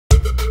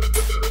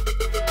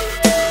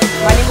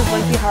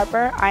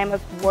Harper. I am a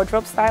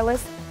wardrobe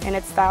stylist, and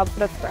it's Styled for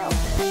the Thrill.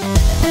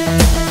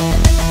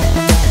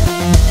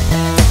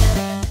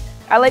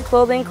 I like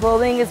clothing.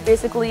 Clothing is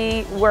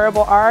basically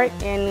wearable art,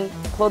 and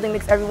clothing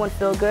makes everyone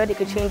feel good. It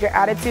could change your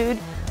attitude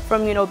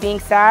from, being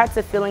sad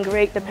to feeling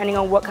great, depending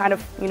on what kind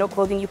of,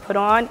 clothing you put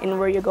on and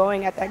where you're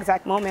going at that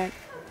exact moment.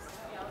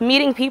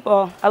 Meeting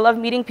people. I love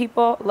meeting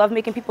people, love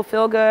making people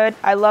feel good.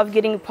 I love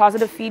getting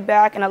positive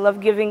feedback, and I love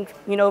giving,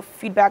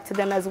 feedback to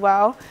them as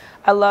well.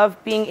 I love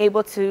being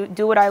able to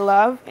do what I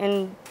love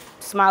and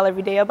smile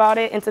every day about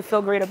it and to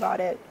feel great about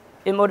it.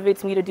 It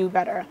motivates me to do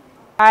better.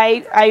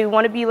 I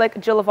want to be like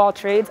Jill of all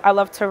trades. I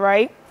love to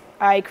write.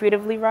 I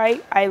creatively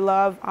write. I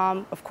love,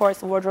 of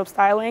course, wardrobe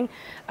styling.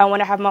 I want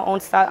to have my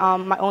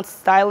own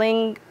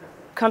styling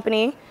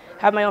company,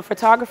 have my own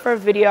photographer,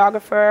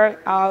 videographer,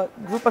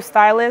 group of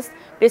stylists,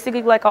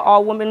 basically like an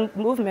all-woman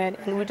movement.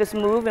 And we just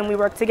move and we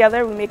work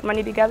together, we make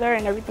money together,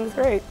 and everything's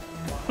great.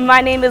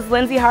 My name is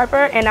Lyndsey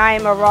Harper, and I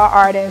am a raw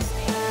artist.